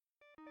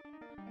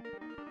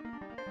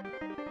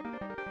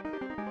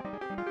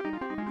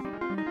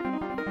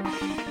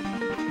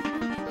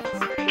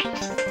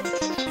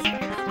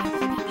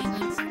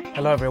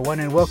Hello everyone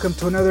and welcome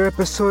to another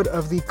episode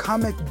of the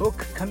comic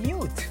book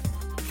Commute.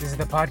 This is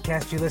the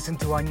podcast you listen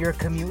to on your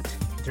commute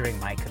during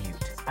my commute.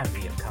 I'm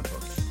Liam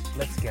Campos.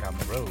 Let's get on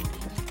the road.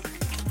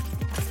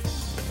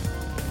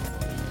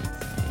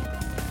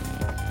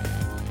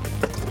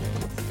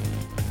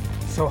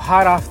 So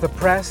hot off the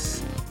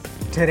press,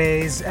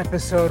 today's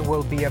episode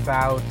will be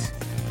about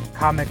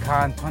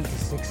Comic-Con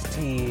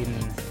 2016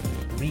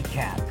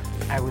 recap.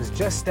 I was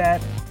just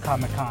at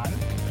Comic-Con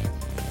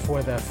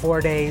for the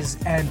 4 days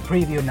and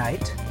preview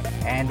night,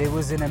 and it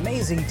was an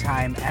amazing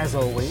time as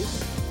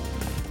always.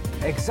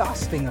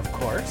 Exhausting, of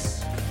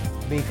course,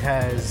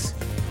 because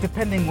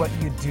depending what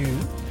you do,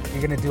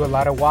 you're gonna do a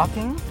lot of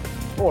walking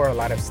or a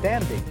lot of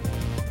standing.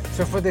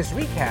 So for this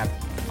recap,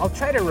 I'll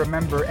try to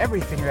remember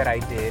everything that I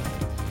did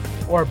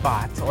or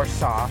bought or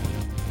saw,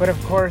 but of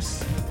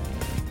course,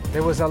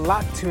 there was a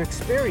lot to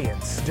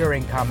experience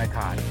during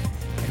Comic-Con.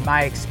 And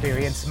my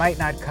experience might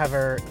not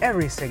cover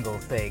every single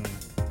thing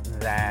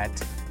that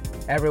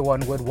everyone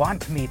would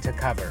want me to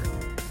cover.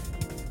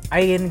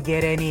 I didn't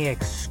get any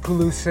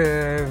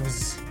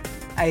exclusives.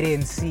 I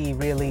didn't see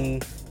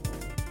really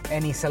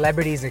any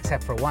celebrities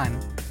except for one.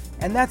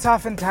 And that's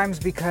oftentimes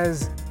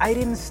because I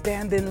didn't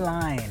stand in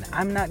line.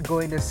 I'm not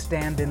going to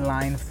stand in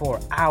line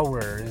for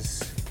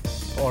hours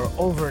or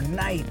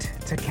overnight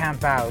to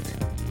camp out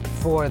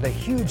for the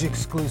huge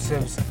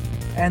exclusives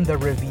and the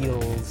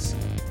reveals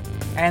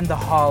and the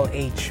Hall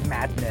H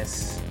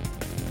madness.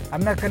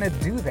 I'm not gonna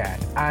do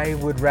that. I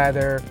would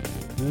rather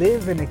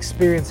live and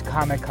experience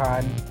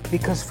Comic-Con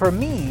because for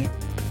me,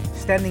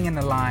 standing in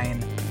a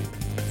line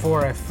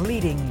for a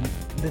fleeting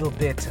little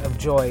bit of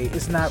joy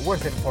is not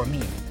worth it for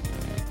me.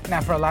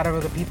 Now, for a lot of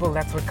other people,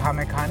 that's what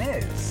Comic-Con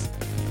is,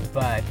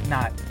 but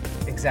not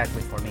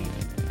exactly for me.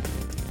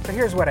 So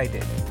here's what I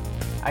did.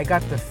 I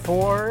got the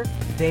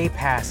 4-day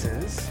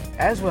passes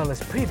as well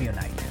as preview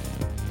night.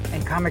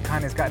 And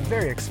Comic-Con has gotten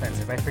very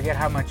expensive. I forget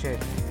how much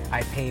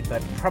I paid,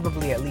 but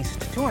probably at least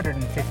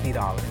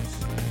 $250.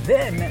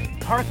 Then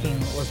parking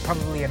was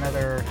probably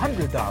another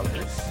 $100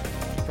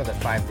 for the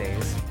 5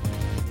 days.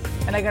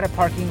 And I got a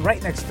parking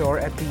right next door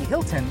at the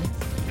Hilton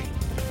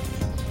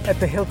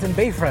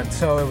Bayfront,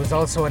 so it was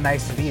also a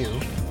nice view.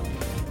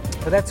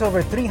 But that's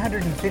over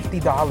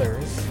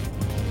 $350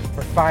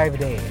 for 5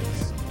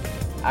 days.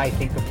 I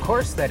think, of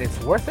course, that it's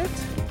worth it.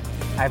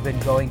 I've been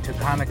going to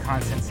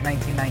Comic-Con since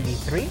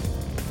 1993,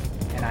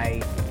 and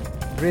I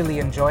really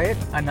enjoy it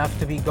enough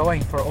to be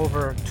going for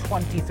over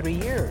 23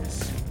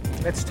 years.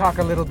 Let's talk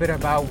a little bit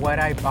about what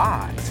I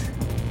bought.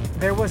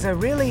 There was a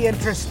really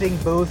interesting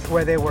booth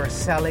where they were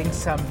selling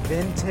some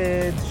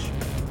vintage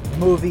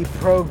movie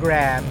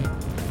program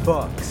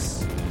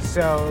books.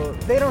 So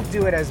they don't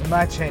do it as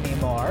much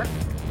anymore,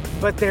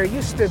 but there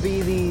used to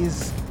be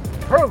these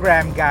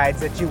program guides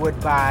that you would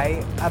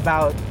buy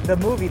about the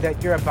movie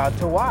that you're about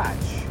to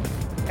watch.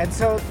 And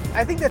so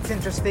I think that's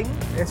interesting.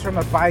 It's from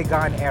a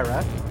bygone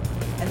era.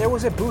 And there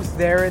was a booth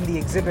there in the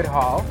exhibit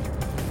hall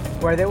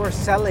where they were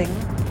selling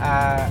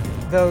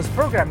those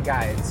program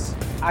guides.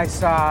 I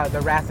saw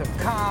The Wrath of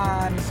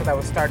Khan, so that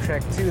was Star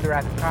Trek II, The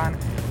Wrath of Khan.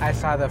 I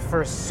saw the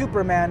first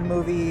Superman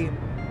movie.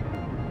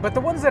 But the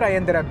ones that I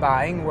ended up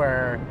buying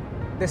were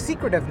The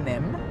Secret of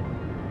Nim,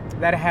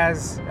 that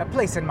has a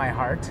place in my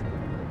heart.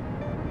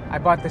 I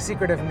bought The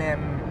Secret of Nim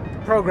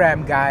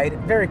program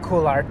guide, very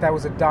cool art. That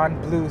was a Don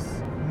Bluth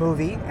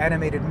movie,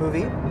 animated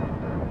movie,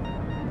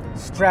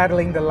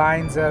 straddling the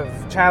lines of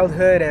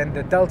childhood and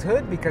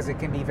adulthood because it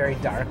can be very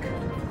dark.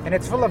 And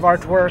it's full of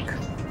artwork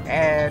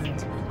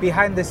and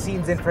behind the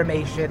scenes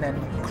information and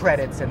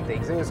credits and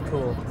things. It was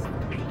cool.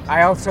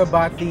 I also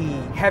bought the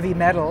Heavy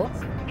Metal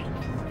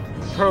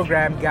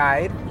program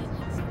guide.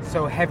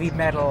 So Heavy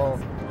Metal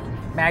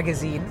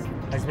magazine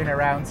has been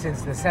around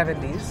since the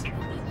 70s.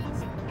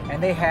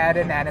 And they had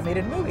an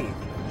animated movie.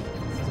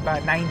 It was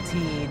about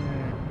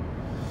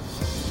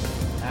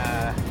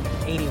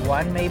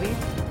 1981 maybe.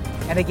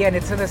 And again,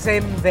 it's in the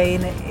same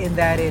vein in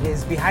that it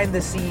is behind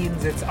the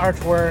scenes, it's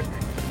artwork,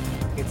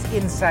 it's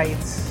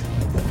insights.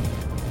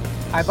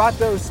 I bought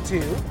those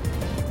too.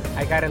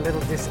 I got a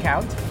little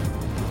discount.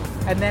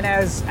 And then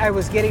as I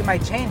was getting my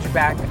change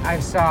back, I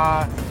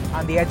saw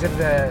on the edge of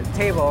the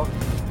table,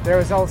 there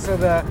was also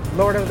the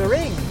Lord of the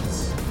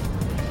Rings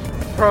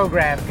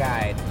program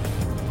guide.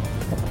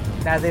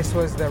 Now this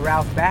was the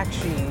Ralph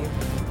Bakshi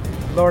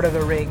Lord of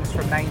the Rings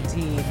from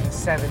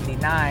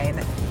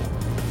 1979.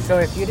 So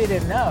if you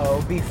didn't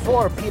know,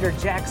 before Peter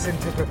Jackson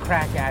took a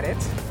crack at it,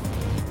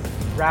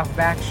 Ralph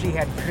Bakshi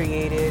had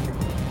created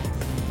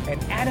an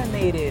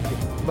animated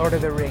Lord of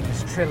the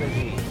Rings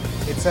trilogy.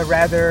 It's a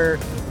rather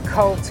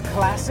cult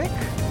classic.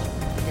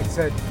 It's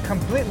a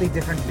completely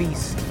different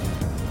beast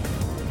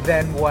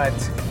than what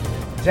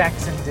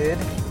Jackson did.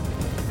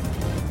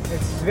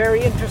 It's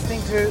very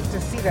interesting to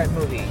see that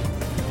movie.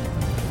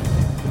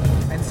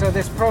 And so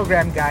this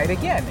program guide,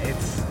 again,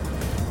 it's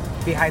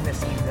behind the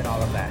scenes and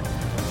all of that.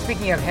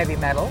 Speaking of heavy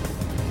metal,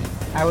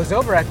 I was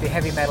over at the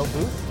heavy metal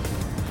booth.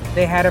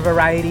 They had a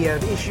variety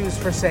of issues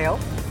for sale.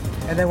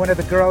 And then one of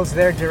the girls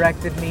there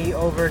directed me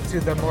over to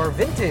the more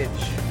vintage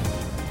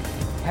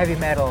heavy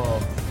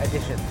metal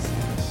editions.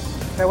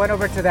 So I went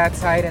over to that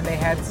site and they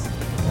had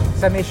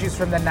some issues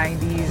from the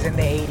 90s and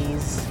the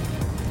 80s.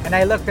 And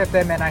I looked at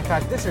them and I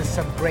thought, this is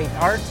some great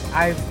art.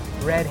 I've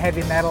read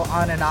heavy metal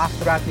on and off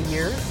throughout the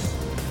years.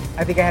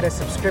 I think I had a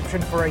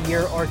subscription for a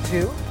year or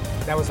two.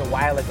 That was a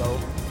while ago,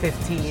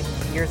 15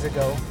 years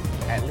ago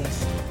at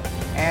least.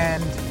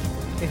 And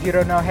if you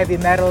don't know, heavy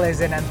metal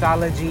is an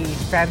anthology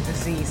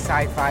fantasy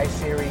sci-fi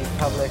series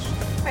published.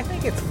 I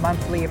think it's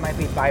monthly, it might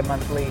be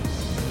bi-monthly.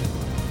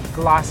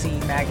 Glossy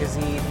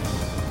magazine,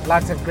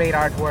 lots of great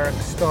artwork,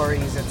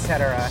 stories,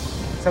 etc.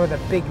 Some of the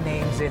big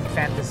names in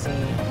fantasy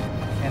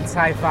and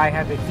sci-fi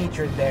have been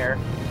featured there.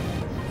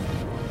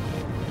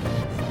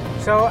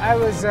 So I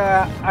was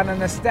on a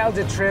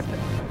nostalgia trip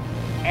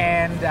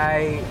and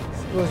I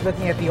was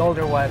looking at the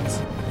older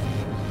ones.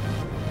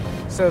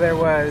 So there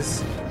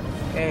was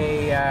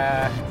a,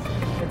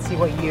 let's see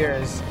what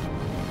years.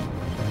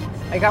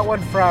 I got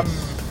one from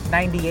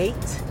 98,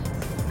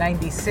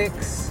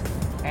 96,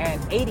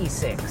 and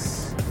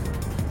 86.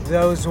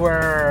 Those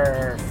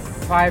were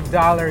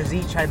 $5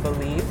 each, I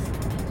believe.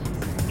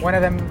 One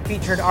of them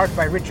featured art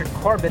by Richard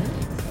Corbin.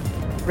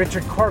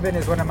 Richard Corbin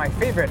is one of my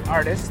favorite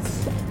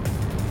artists.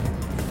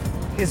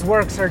 His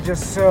works are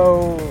just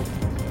so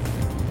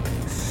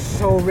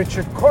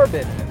Richard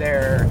Corbin.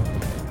 They're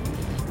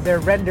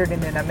rendered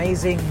in an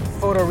amazing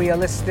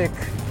photorealistic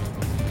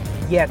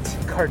yet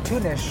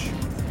cartoonish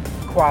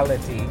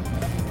quality.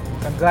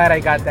 I'm glad I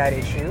got that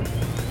issue.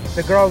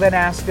 The girl then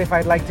asked if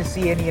I'd like to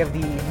see any of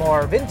the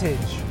more vintage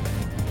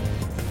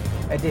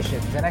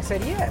editions, and I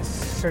said yes.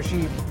 So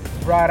she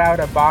brought out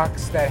a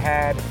box that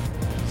had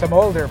some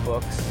older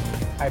books.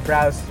 I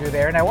browsed through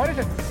there and I wanted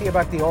to see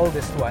about the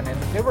oldest one,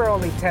 and they were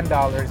only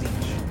 $10 each.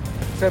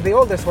 So the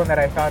oldest one that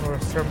I found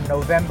was from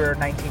November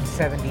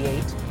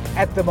 1978.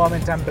 At the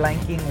moment I'm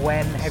blanking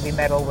when heavy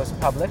metal was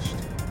published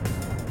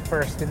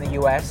first in the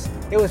US.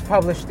 It was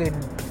published in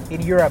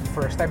Europe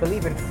first, I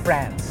believe in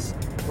France,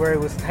 where it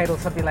was titled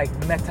something like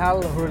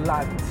Metal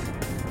Hurlant,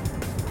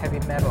 heavy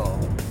metal.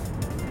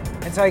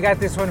 And so I got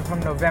this one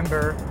from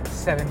November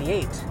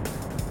 78.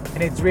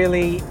 And it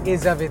really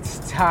is of its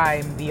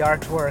time, the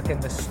artwork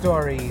and the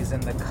stories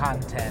and the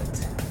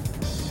content.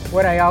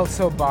 What I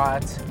also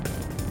bought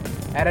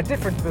at a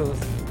different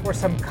booth were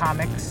some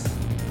comics,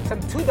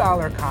 some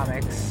 $2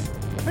 comics,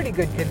 pretty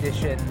good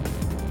condition.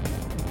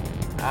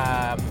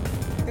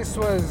 This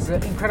was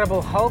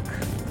Incredible Hulk,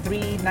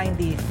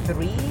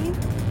 $3.93,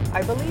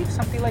 I believe,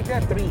 something like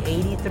that,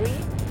 $3.83,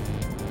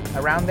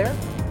 around there.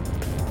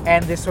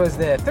 And this was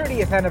the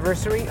 30th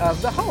anniversary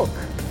of the Hulk,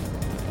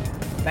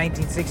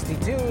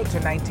 1962 to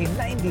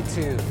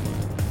 1992.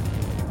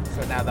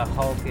 So now the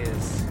Hulk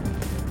is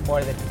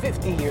more than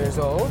 50 years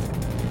old,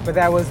 but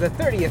that was the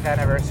 30th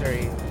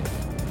anniversary.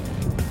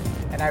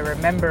 And I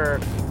remember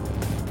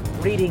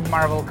reading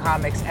Marvel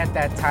Comics at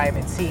that time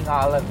and seeing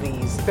all of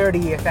these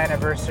 30th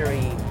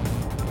anniversary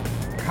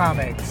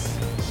comics.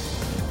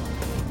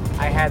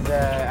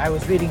 I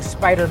was reading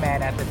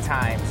Spider-Man at the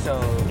time, so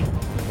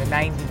the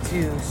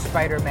 92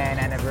 Spider-Man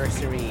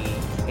anniversary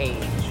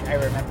age, I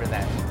remember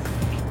that.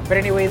 But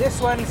anyway,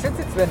 this one, since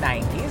it's the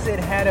 90s, it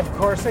had, of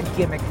course, a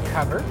gimmick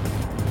cover,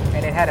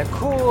 and it had a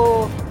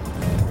cool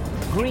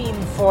green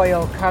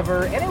foil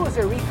cover, and it was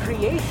a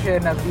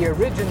recreation of the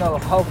original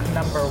Hulk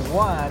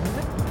 #1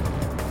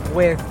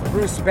 with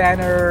Bruce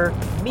Banner,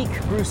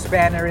 meek Bruce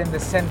Banner in the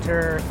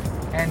center,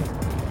 and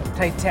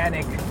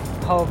Titanic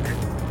Hulk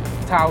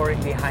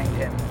towering behind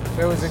him.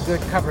 So it was a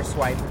good cover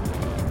swipe.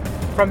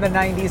 From the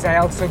 90s, I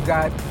also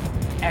got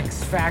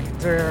X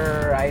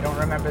Factor, I don't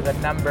remember the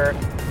number,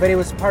 but it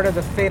was part of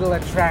the Fatal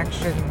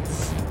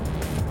Attractions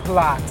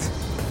plot,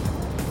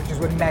 which is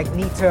when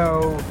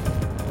Magneto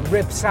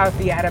rips out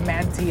the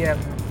adamantium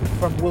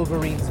from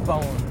Wolverine's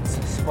bones.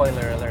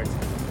 Spoiler alert.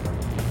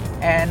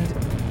 And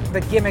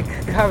the gimmick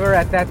cover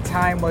at that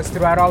time was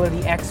throughout all of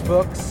the X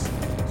books,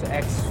 so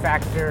X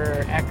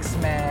Factor,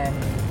 X-Men,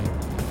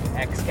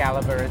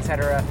 Excalibur,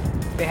 etc.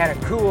 They had a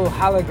cool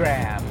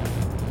hologram.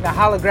 Now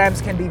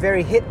holograms can be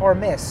very hit or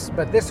miss,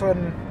 but this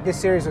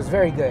series was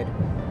very good.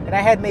 And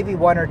I had maybe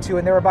one or two,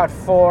 and there were about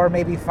 4,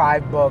 maybe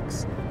 5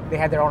 books. They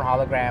had their own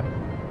hologram.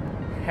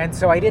 And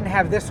so I didn't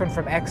have this one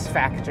from X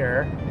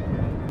Factor,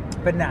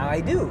 but now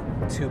I do.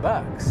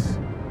 $2.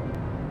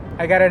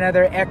 I got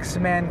another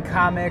X-Men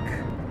comic.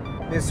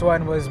 This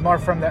one was more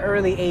from the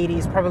early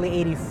 80s, probably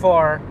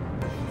 84.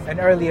 An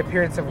early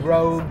appearance of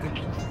Rogue.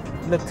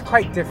 Looked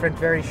quite different,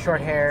 very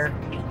short hair,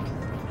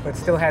 but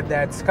still had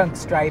that skunk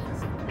stripe.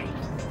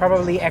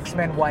 Probably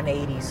X-Men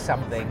 180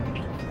 something.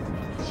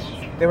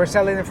 They were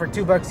selling it for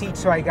 $2 each,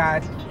 so I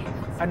got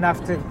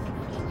enough to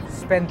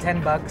spend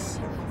 $10.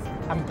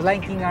 I'm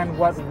blanking on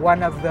what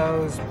one of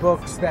those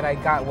books that I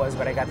got was,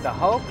 but I got the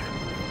Hulk,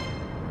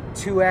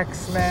 2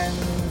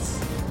 X-Men's,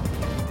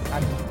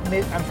 I'm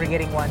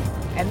forgetting one.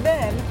 And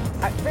then,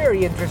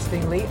 very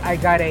interestingly, I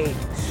got a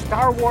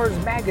Star Wars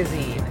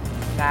magazine.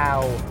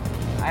 Now,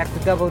 I have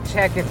to double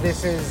check if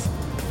this is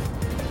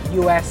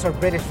US or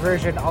British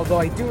version, although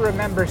I do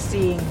remember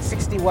seeing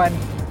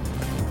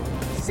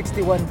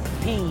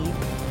 61p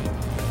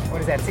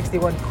what is that,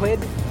 61 quid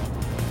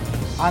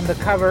on the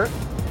cover.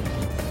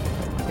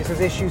 This was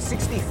issue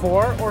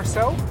 64 or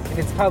so, and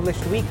it's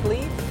published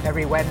weekly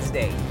every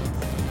Wednesday.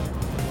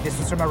 This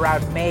was from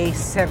around May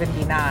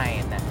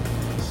 79.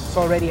 It's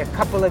already a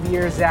couple of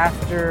years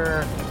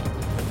after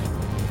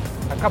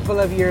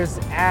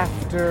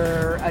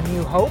A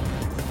New Hope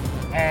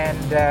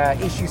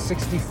and issue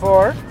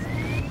 64.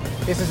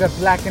 This is a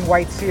black and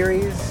white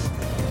series.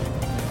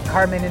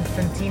 Carmen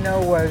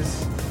Infantino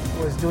was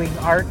doing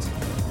art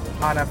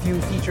on a few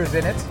features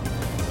in it.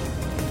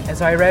 And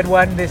so I read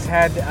one. This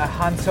had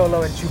Han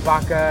Solo and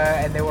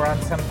Chewbacca, and they were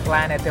on some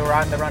planet. They were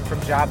on the run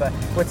from Jabba.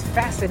 What's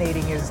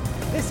fascinating is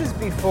this is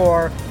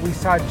before we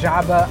saw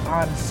Jabba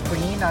on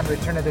screen on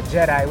Return of the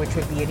Jedi, which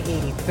would be in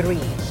 '83.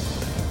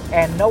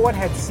 And no one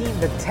had seen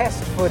the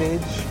test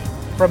footage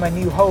from A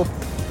New Hope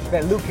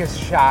that Lucas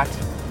shot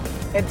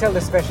until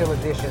the special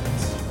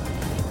editions.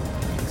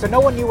 So no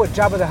one knew what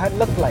Jabba the Hutt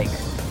looked like.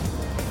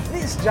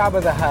 This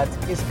Jabba the Hutt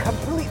is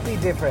completely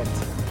different.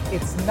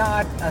 It's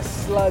not a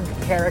slug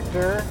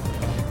character,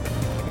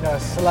 a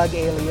slug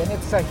alien.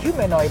 It's a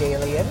humanoid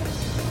alien,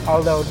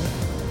 although,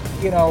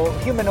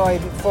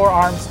 humanoid, 4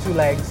 arms, 2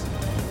 legs,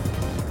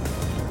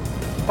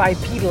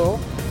 bipedal,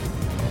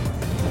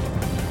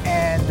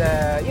 and,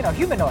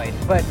 humanoid,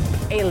 but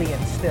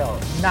alien still,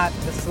 not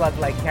the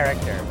slug-like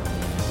character.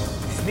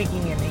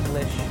 Speaking in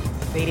English,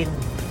 they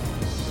didn't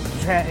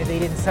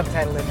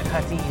subtitle him in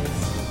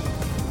Huttese,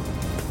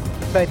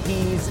 but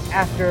he's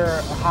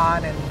after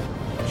Han and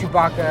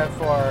Chewbacca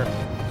for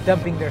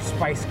dumping their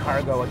spice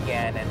cargo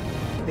again, and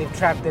they've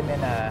trapped him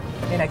in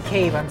a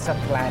cave on some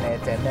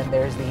planet, and then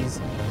there's these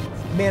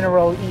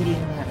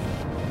mineral-eating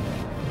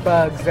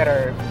bugs that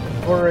are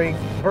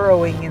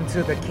burrowing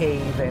into the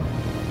cave, and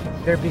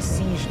they're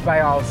besieged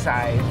by all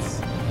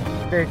sides.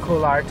 Very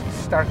cool art,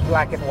 stark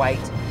black and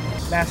white,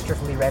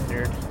 masterfully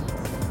rendered.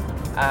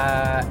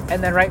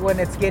 And then right when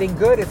it's getting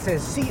good, it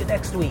says, "See you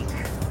next week."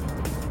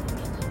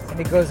 And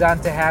it goes on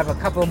to have a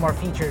couple more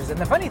features. And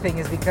the funny thing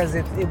is, because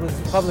it was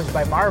published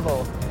by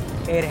Marvel,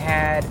 it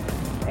had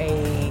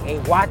a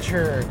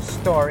Watcher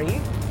story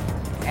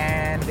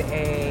and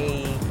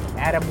a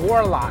Adam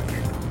Warlock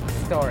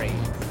story.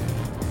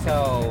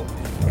 So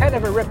kind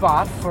of a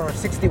ripoff for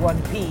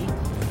 61p,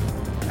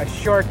 a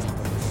short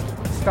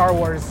Star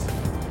Wars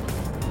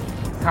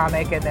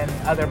comic, and then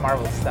other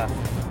Marvel stuff.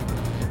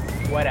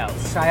 What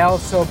else? I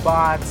also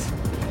bought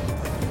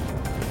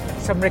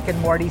some Rick and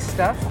Morty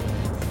stuff.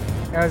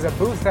 There was a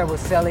booth that was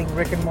selling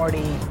Rick and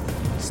Morty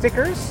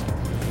stickers.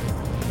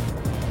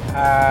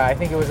 I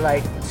think it was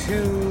like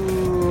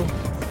 2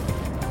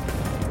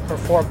 for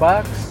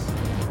 $4.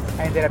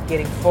 I ended up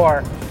getting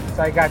 4.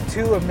 So I got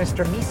 2 of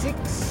Mr.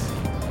 Meeseeks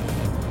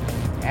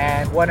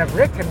and 1 of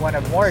Rick and 1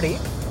 of Morty.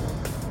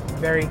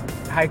 Very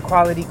high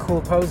quality,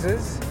 cool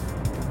poses.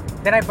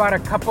 Then I bought a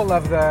couple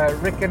of the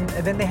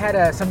then they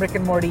had some Rick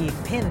and Morty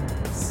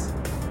pins.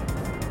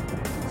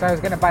 So I was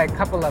gonna buy a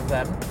couple of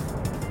them.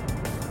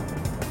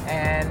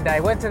 And I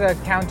went to the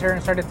counter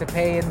and started to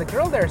pay, and the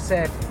girl there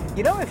said,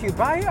 if you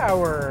buy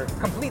our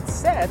complete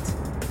set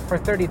for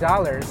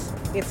 $30,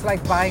 it's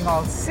like buying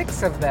all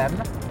 6 of them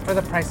for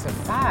the price of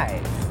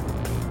 5.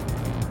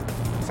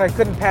 So I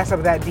couldn't pass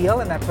up that deal,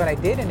 and that's what I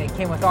did, and it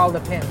came with all the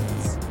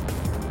pins.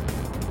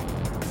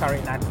 Sorry,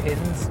 not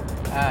pins.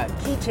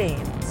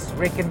 Keychains.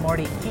 Rick and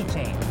Morty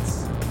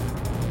keychains.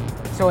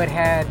 So it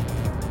had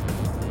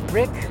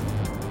Rick,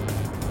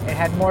 it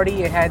had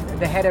Morty, it had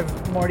the head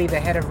of Morty, the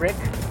head of Rick,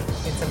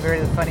 in some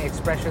very funny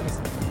expressions.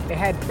 It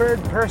had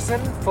Bird Person,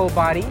 full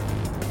body.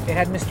 It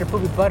had Mr.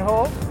 Poopy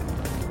Butthole.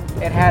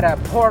 It had a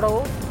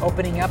portal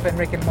opening up and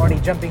Rick and Morty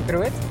jumping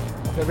through it.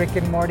 The Rick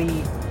and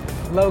Morty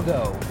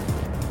logo.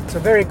 It's a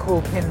very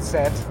cool pin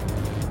set.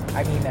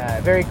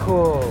 Very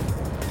cool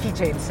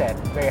keychain set.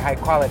 Very high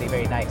quality,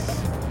 very nice.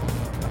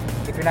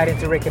 If you're not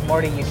into Rick and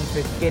Morty, you need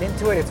to get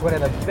into it. It's one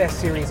of the best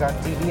series on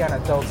TV on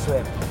Adult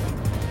Swim.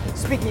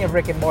 Speaking of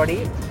Rick and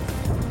Morty,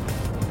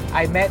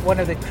 I met one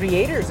of the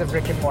creators of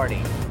Rick and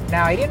Morty.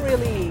 Now, I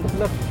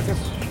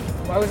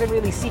wasn't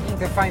really seeking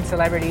to find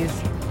celebrities.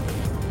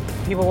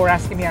 People were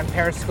asking me on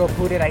Periscope,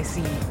 who did I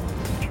see?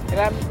 And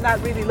I'm not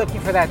really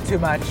looking for that too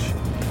much.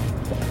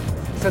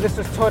 So this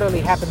was totally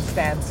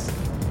happenstance.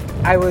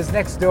 I was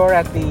next door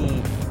at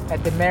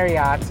the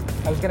Marriott.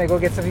 I was gonna go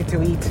get something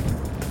to eat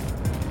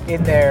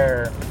in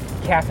their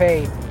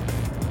cafe.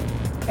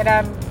 And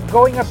I'm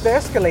going up the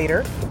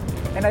escalator,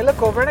 and I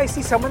look over and I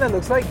see someone that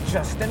looks like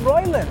Justin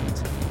Roiland,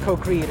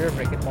 co-creator of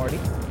Rick and Morty,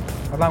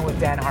 along with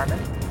Dan Harmon.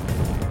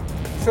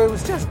 So it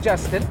was just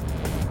Justin.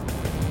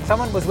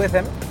 Someone was with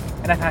him,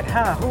 and I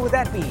thought, who would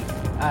that be?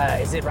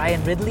 Is it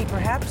Ryan Ridley,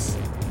 perhaps?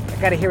 I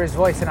gotta hear his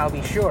voice and I'll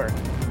be sure.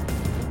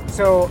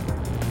 So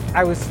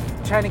I was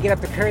trying to get up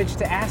the courage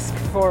to ask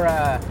for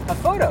a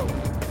photo.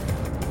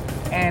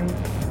 And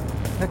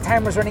the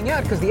time was running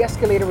out because the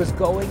escalator was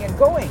going and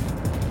going.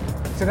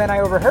 So then I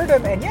overheard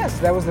him, and yes,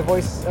 that was the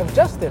voice of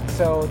Justin.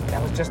 So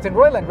that was Justin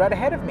Roiland right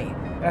ahead of me.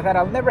 And I thought,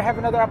 I'll never have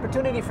another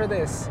opportunity for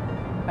this.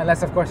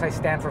 Unless, of course, I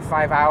stand for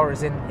 5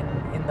 hours in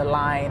the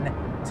line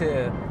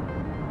to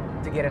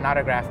get an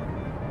autograph.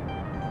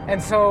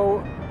 And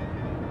so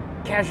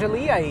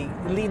casually I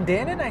leaned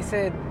in and I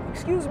said,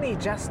 "Excuse me,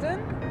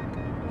 Justin."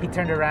 He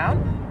turned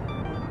around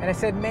and I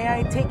said, "May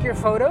I take your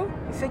photo?"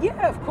 He said,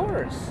 "Yeah, of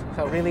course."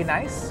 So really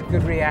nice,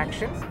 good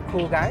reaction,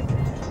 cool guy.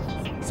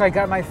 So I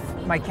got my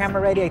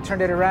camera ready, I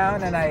turned it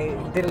around and I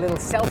did a little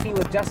selfie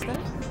with Justin.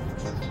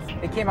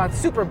 It came out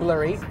super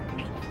blurry.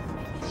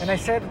 And I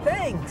said,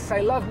 "Thanks,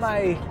 I love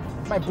my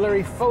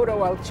blurry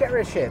photo, I'll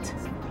cherish it."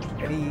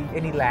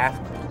 And he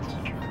laughed.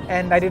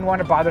 And I didn't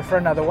want to bother for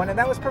another one, and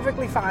that was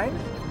perfectly fine.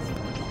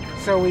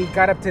 So we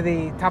got up to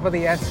the top of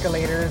the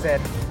escalators,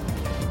 and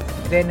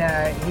then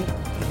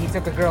he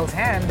took a girl's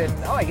hand, and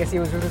I guess he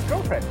was with his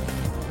girlfriend.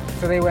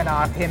 So they went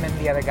off, him and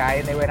the other guy,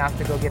 and they went off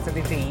to go get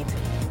something to eat.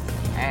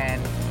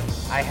 And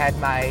I had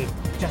my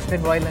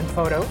Justin Roiland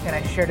photo, and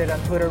I shared it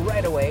on Twitter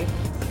right away.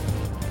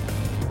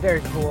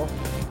 Very cool.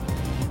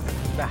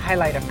 The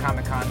highlight of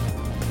Comic-Con.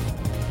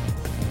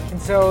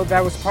 And so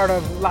that was part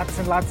of lots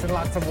and lots and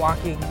lots of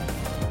walking.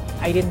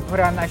 I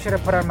should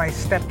have put on my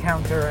step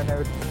counter, and it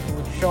would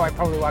show I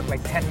probably walked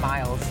like 10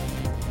 miles.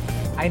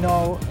 I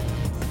know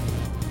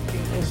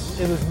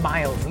it was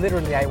miles.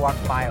 Literally, I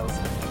walked miles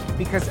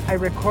because I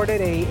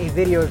recorded a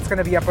video. It's going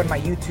to be up on my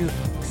YouTube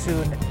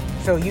soon.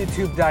 So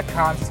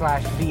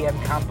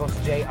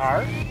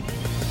youtube.com/VMCamposJR.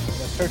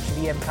 Search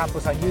VM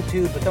Campos on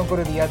YouTube, but don't go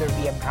to the other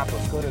VM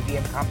Campos. Go to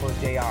VM Campos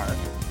JR.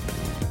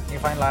 You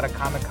find a lot of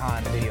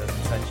Comic-Con videos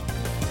and such.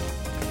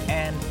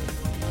 And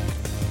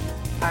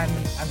I'm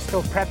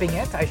still prepping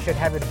it. I should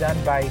have it done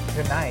by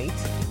tonight,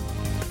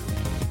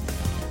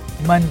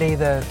 Monday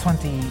the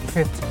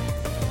 25th.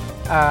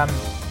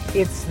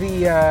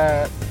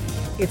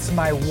 It's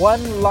my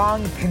one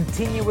long,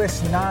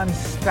 continuous,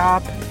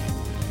 non-stop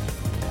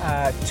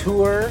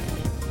tour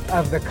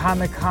of the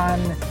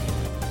Comic-Con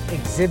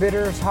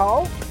exhibitors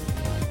hall,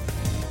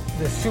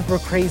 the super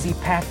crazy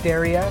packed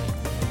area.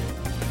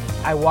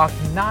 I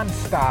walked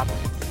non-stop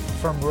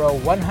from row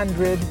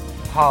 100,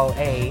 hall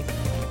A,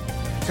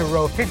 to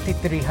row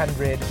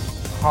 5300,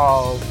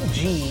 hall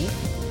G,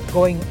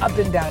 going up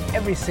and down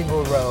every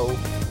single row.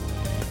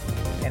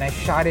 And I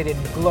shot it in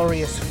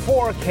glorious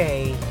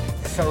 4K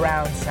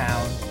surround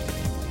sound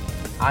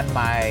on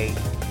my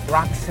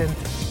Roxanth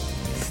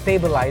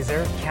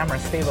camera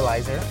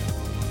stabilizer.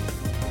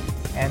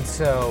 And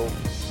so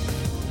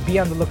be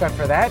on the lookout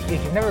for that.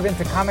 If you've never been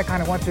to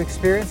Comic-Con and want to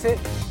experience it,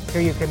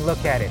 here you can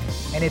look at it.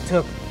 And it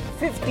took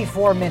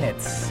 54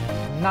 minutes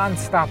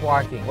non-stop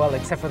walking. Well,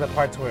 except for the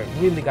parts where it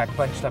really got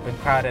bunched up and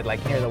crowded,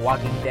 like near the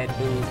Walking Dead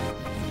booth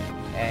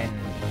and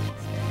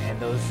in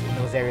those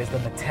areas, the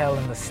Mattel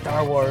and the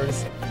Star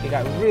Wars. It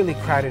got really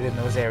crowded in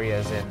those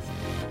areas. And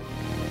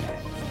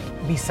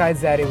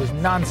besides that, it was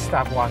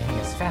non-stop walking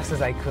as fast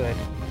as I could.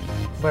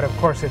 But of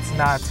course, it's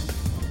not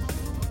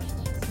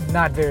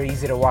very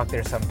easy to walk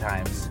there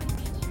sometimes.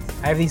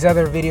 I have these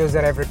other videos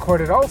that I've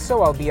recorded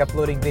also. I'll be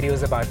uploading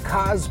videos about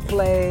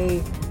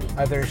cosplay,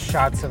 other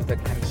shots of the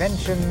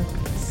convention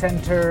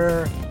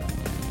center.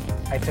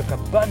 I took a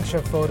bunch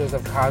of photos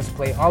of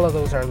cosplay. All of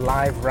those are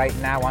live right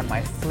now on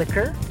my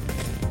Flickr.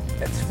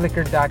 That's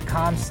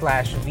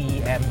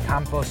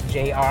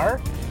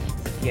flickr.com/VMCamposJR.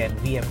 Again,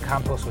 VM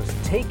Campos was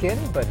taken,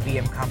 but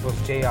VM Campos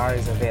JR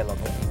is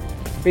available.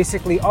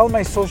 Basically, all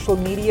my social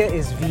media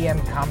is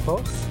VM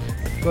Campos.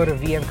 Go to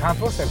VM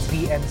Campos, that's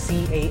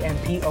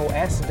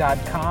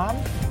VMCAMPOS.com.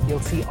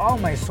 You'll see all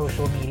my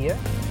social media.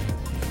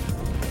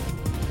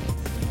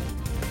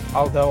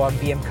 Although I'm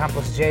VM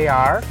Campos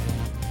JR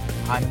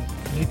on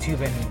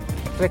YouTube and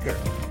Flickr.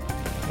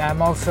 Now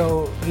I'm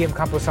also VM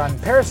Campos on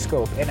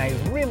Periscope, and I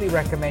really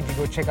recommend you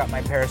go check out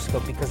my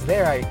Periscope, because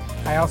there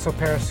I also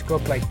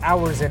Periscope like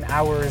hours and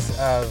hours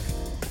of...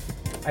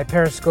 I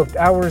Periscoped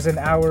hours and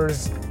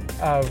hours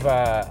of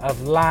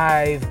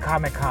live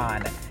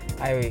Comic-Con.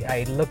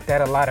 I looked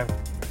at a lot of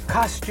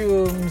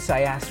costumes,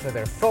 I asked for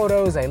their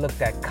photos, I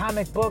looked at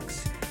comic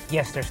books.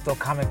 Yes, there's still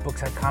comic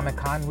books at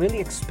Comic-Con, really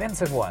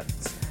expensive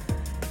ones.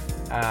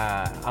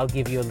 I'll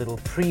give you a little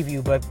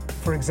preview, but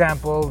for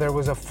example, there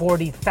was a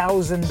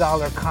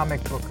 $40,000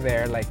 comic book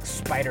there, like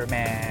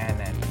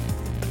Spider-Man and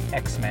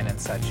X-Men and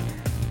such.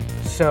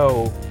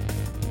 So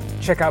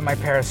check out my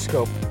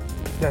Periscope.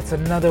 That's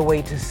another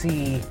way to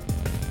see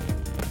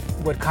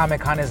what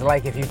Comic-Con is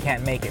like if you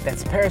can't make it.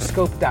 That's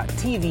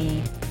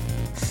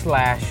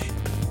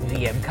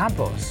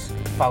periscope.tv/VMCampos.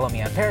 Follow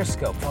me on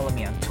Periscope. Follow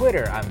me on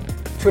Twitter. I'm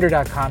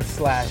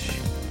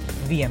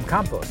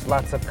twitter.com/VMCampos.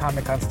 Lots of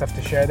Comic-Con stuff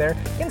to share there.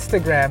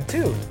 Instagram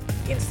too.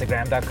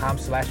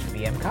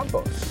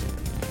 Instagram.com/VMCampos.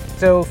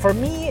 So for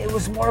me, it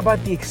was more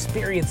about the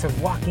experience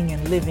of walking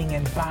and living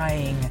and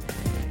buying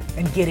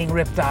and getting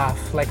ripped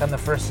off. Like on the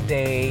first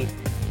day,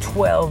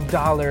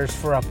 $12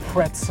 for a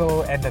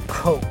pretzel and a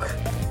Coke.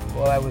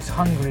 Well, I was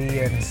hungry,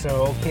 and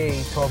so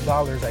okay,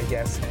 $12 I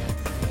guess.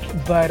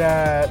 But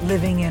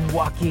living and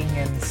walking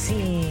and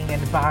seeing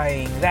and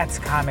buying, that's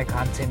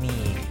Comic-Con to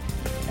me.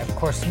 Of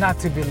course, not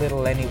to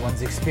belittle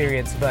anyone's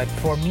experience, but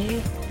for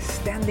me,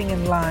 standing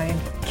in line,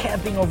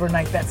 camping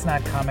overnight, that's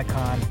not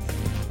Comic-Con.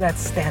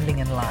 That's standing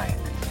in line.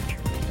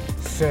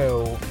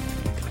 So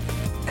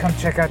Come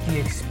check out the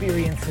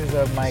experiences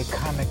of my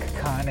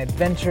Comic-Con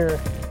adventure.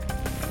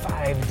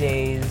 5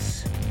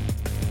 days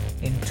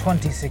in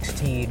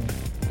 2016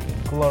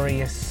 in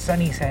glorious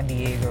sunny San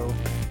Diego.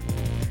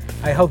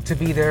 I hope to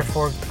be there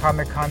for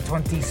Comic-Con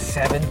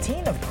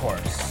 2017, of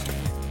course.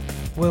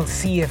 We'll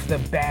see if the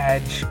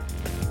badge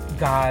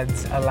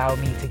gods allow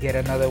me to get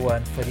another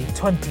one for the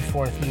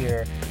 24th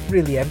year.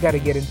 Really, I've got to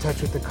get in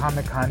touch with the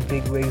Comic-Con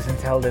bigwigs and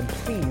tell them,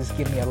 please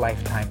give me a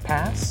lifetime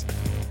pass.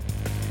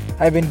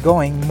 I've been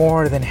going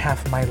more than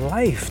half my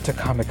life to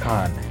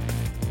Comic-Con.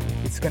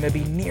 It's going to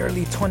be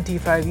nearly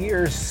 25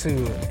 years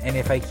soon, and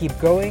if I keep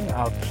going,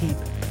 I'll keep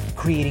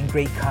creating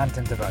great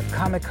content about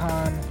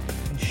Comic-Con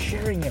and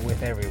sharing it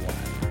with everyone.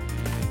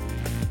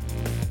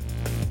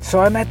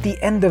 So I'm at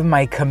the end of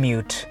my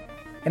commute,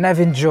 and I've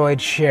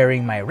enjoyed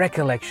sharing my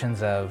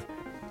recollections of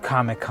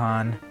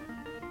Comic-Con.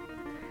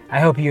 I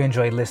hope you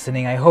enjoyed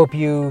listening. I hope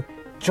you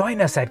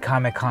join us at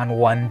Comic-Con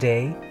one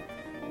day,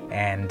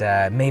 and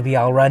maybe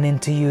I'll run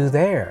into you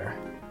there.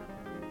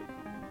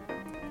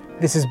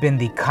 This has been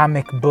the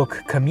Comic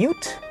Book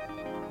Commute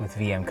with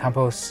VM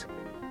Campos.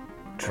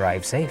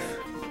 Drive safe.